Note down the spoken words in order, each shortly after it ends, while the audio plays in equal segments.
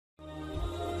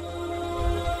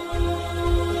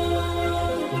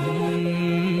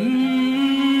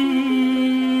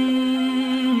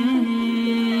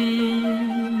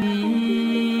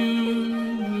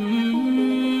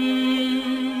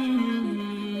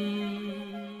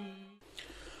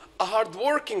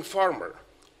hardworking farmer.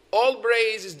 All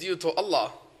praise is due to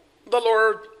Allah, the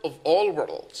Lord of all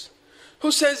worlds,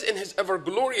 who says in his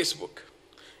ever-glorious book,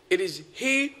 "It is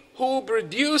He who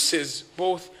produces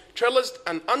both trellised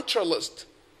and untrellised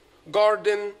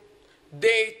garden,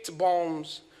 date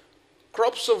palms,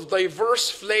 crops of diverse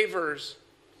flavors,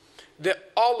 the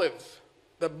olive,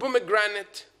 the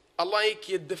pomegranate, alike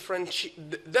yet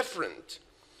different.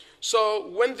 So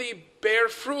when they bear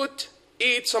fruit,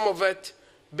 eat some of it,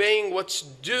 paying what's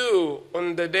due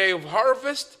on the day of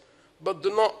harvest, but do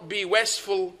not be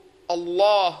wasteful.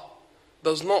 Allah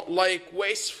does not like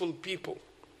wasteful people."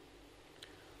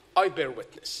 I bear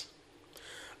witness.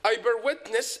 I bear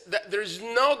witness that there is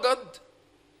no God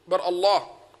but Allah,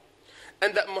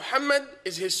 and that Muhammad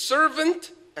is his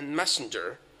servant and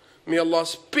messenger. May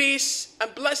Allah's peace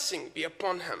and blessing be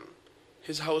upon him,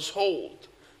 his household,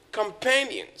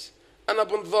 companions, and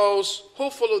upon those who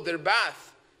follow their path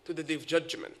to the day of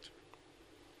judgment.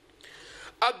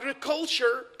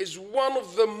 Agriculture is one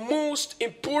of the most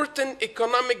important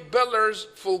economic pillars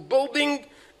for building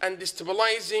and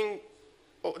destabilizing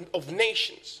of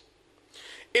nations.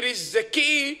 It is the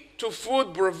key to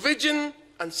food provision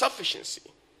and sufficiency.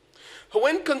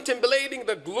 When contemplating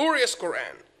the glorious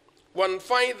Quran, one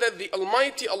finds that the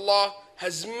Almighty Allah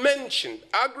has mentioned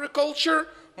agriculture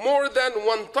more than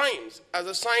one time as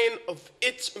a sign of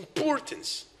its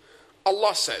importance.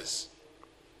 Allah says,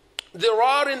 "There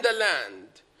are in the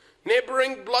land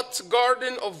neighboring plots,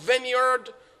 garden of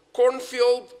vineyard,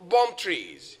 cornfield, palm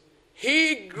trees.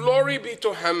 He, glory be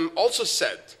to him, also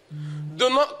said, do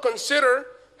not consider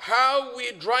how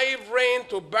we drive rain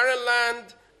to barren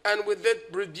land and with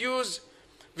it produce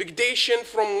vegetation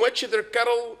from which their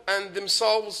cattle and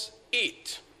themselves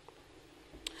eat."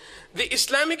 The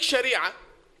Islamic Sharia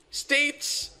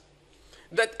states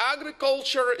that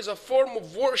agriculture is a form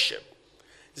of worship.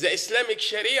 The Islamic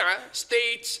Sharia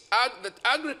states that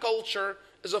agriculture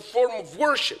is a form of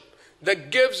worship that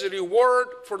gives a reward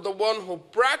for the one who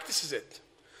practices it.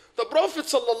 The Prophet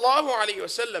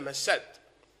ﷺ has said,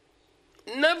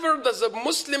 "Never does a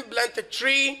Muslim plant a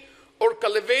tree or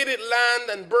cultivated land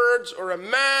and birds or a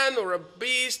man or a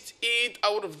beast eat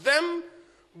out of them,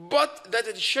 but that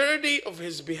it is charity of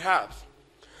his behalf."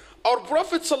 Our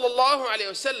Prophet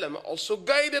ﷺ also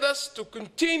guided us to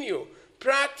continue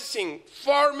practicing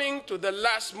farming to the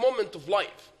last moment of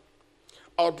life.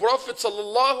 Our Prophet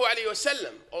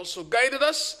ﷺ also guided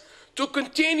us to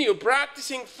continue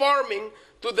practicing farming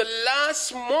to the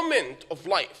last moment of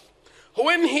life.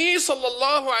 When he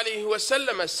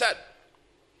ﷺ said,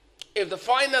 "If the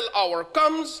final hour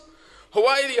comes,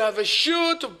 while you have a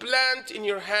shoe to plant in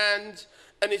your hand,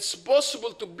 and it's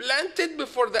possible to plant it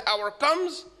before the hour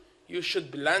comes, you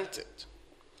should plant it."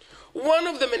 One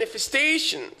of the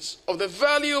manifestations of the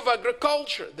value of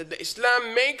agriculture that the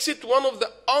Islam makes it one of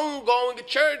the ongoing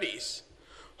charities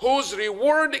whose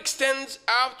reward extends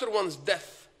after one's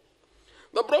death.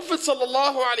 The Prophet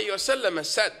ﷺ has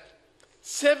said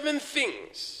 7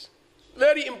 things,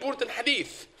 very important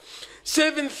hadith,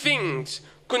 7 things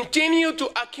continue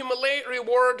to accumulate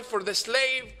reward for the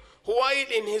slave while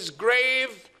in his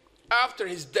grave after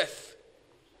his death: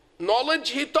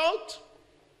 knowledge he taught,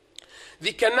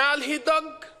 the canal he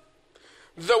dug,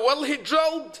 the well he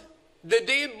drilled, the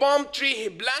date palm tree he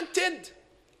planted,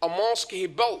 a mosque he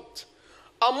built,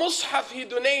 a mushaf he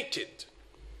donated,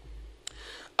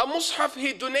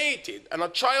 and a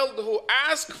child who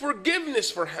asked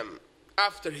forgiveness for him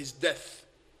after his death.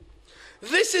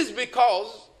 This is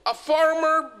because a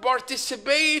farmer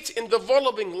participates in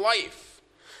developing life,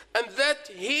 and that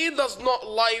he does not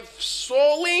live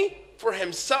solely for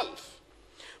himself,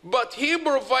 but he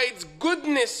provides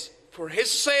goodness for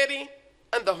his society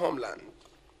and the homeland.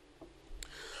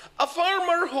 A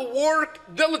farmer who works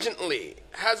diligently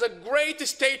has a great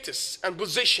status and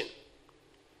position,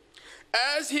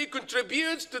 as he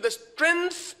contributes to the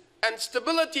strength and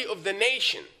stability of the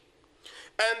nation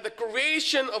and the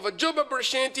creation of job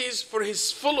opportunities for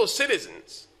his fellow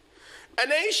citizens. A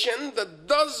nation that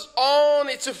does own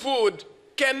its food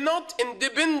cannot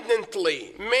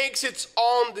independently make its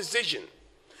own decision.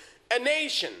 A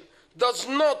nation does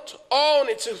not own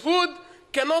its food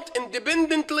cannot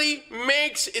independently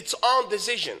make its own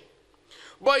decision.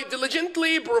 By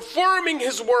diligently performing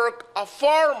his work, a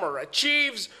farmer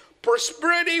achieves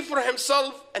prosperity for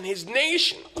himself and his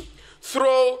nation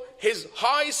through his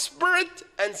high spirit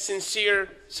and sincere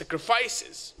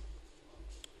sacrifices.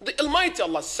 The Almighty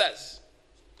Allah says,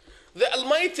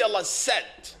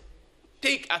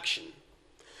 take action.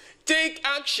 Take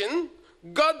action.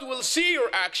 God will see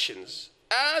your actions,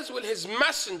 as will his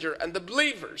messenger and the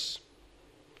believers.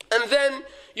 And then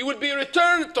you will be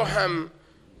returned to him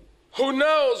who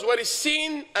knows what is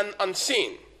seen and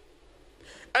unseen,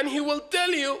 and he will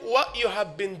tell you what you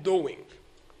have been doing.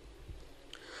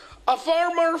 A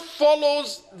farmer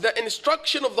follows the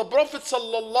instruction of the Prophet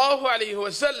sallallahu alaihi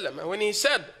wasallam when he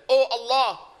said, "O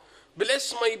Allah,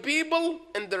 bless my people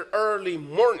in their early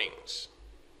mornings."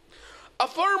 A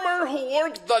farmer who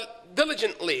works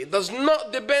diligently does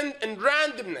not depend on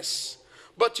randomness,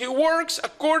 but he works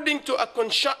according to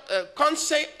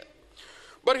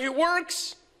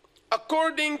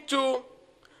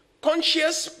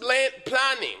conscious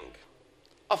planning.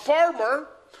 A farmer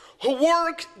who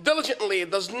works diligently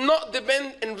does not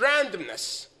depend on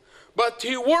randomness, but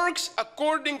he works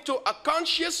according to a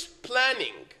conscious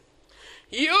planning,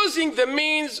 using the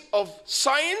means of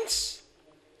science.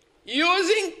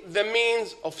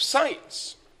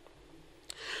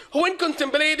 When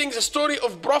contemplating the story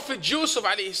of Prophet Yusuf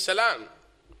alayhi salam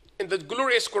in the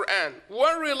glorious Quran,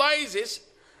 one realizes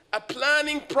a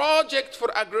planning project for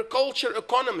agriculture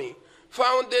economy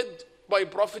founded by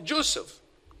Prophet Yusuf.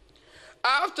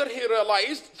 After he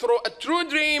realized through a true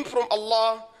dream from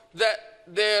Allah that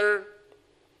there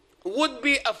would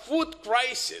be a food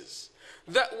crisis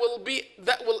that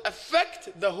will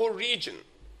affect the whole region.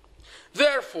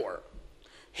 Therefore,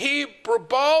 he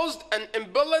proposed and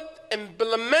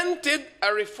implemented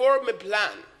a reform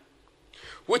plan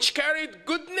which carried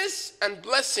goodness and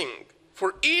blessing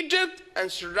for Egypt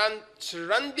and surrounding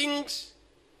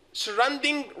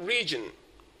region.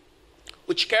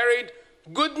 Which carried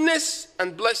goodness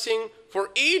and blessing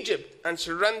for Egypt and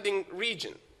surrounding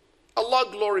region. Allah,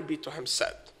 glory be to him,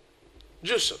 said,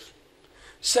 Yusuf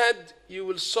said, "You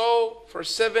will sow for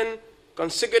 7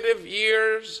 consecutive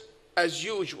years as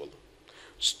usual.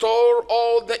 Store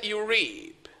all that you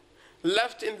reap,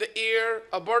 left in the ear,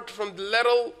 apart from the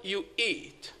little you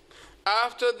eat.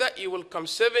 After that you will come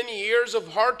 7 years of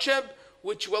hardship,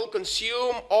 which will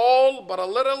consume all but a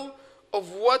little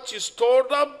of what you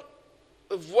stored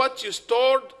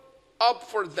up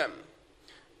for them.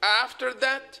 After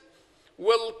that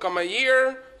will come a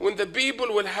year when the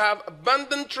people will have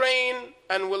abundant rain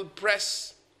and will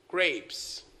press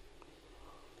grapes."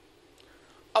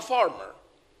 A farmer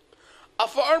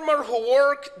who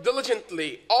worked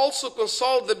diligently also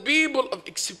consult the people of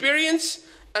experience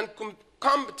and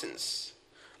competence.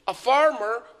 A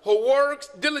farmer who works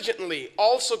diligently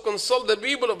also consult the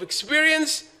people of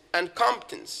experience and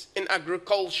competence in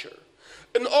agriculture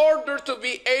in order to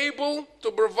be able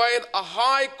to provide a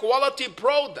high quality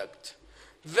product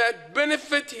that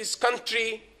benefit his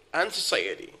country and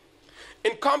society.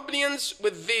 In compliance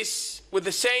with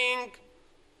the saying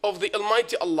of the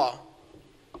Almighty Allah,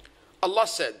 Allah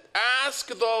said, "Ask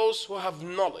those who have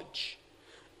knowledge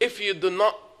if you do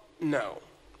not know."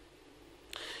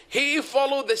 He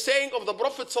followed the saying of the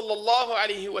Prophet sallallahu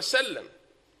alaihi wasallam,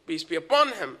 peace be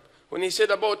upon him, when he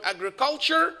said about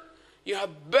agriculture, you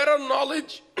have better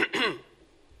knowledge.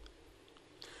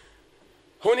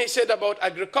 When he said about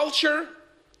agriculture,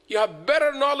 you have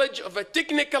better knowledge of a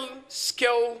technical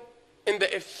skill in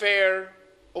the affair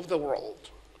of the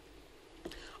world.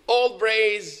 All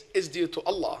praise is due to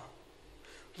Allah,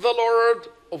 the Lord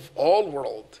of all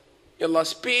world.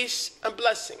 Allah's peace and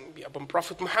blessing be upon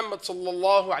Prophet Muhammad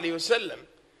sallallahu alaihi wasallam,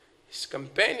 his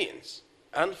companions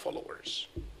and followers.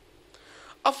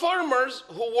 A farmer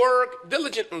who works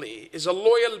diligently is a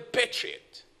loyal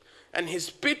patriot, and his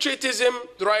patriotism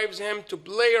drives him to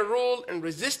play a role in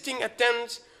resisting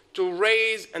attempts to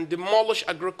raise and demolish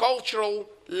agricultural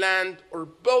land or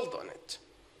build on it,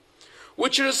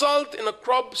 which result in a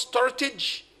crop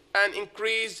shortage and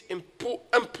increased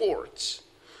imports,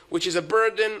 which is a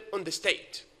burden on the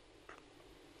state.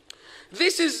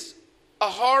 This is a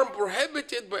harm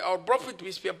prohibited by our Prophet,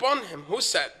 peace be upon him, who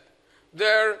said,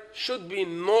 "There should be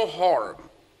no harm."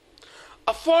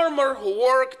 A farmer who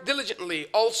works diligently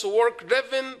also works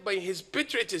driven by his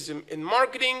patriotism in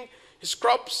marketing his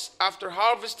crops after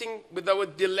harvesting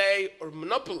without delay or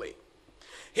monopoly.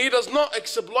 He does not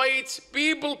exploit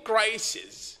people's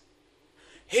crises.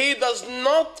 He does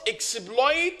not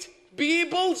exploit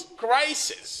people's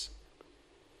crisis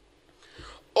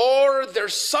or their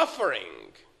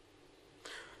suffering.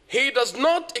 He does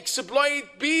not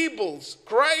exploit people's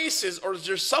crisis or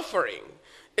their suffering.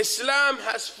 Islam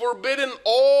has forbidden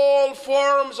all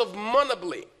forms of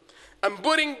monopoly and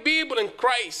putting people in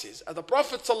crisis. As the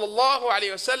Prophet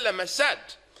ﷺ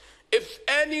said, if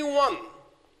anyone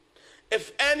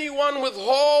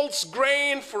withholds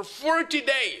grain for 40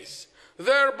 days,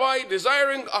 thereby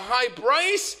desiring a high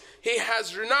price, he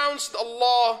has renounced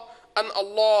Allah and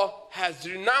Allah has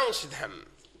renounced him.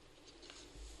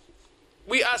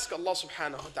 We ask Allah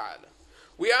subhanahu wa ta'ala.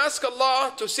 We ask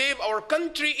Allah to save our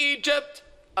country Egypt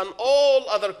and all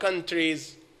other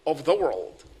countries of the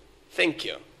world. Thank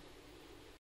you.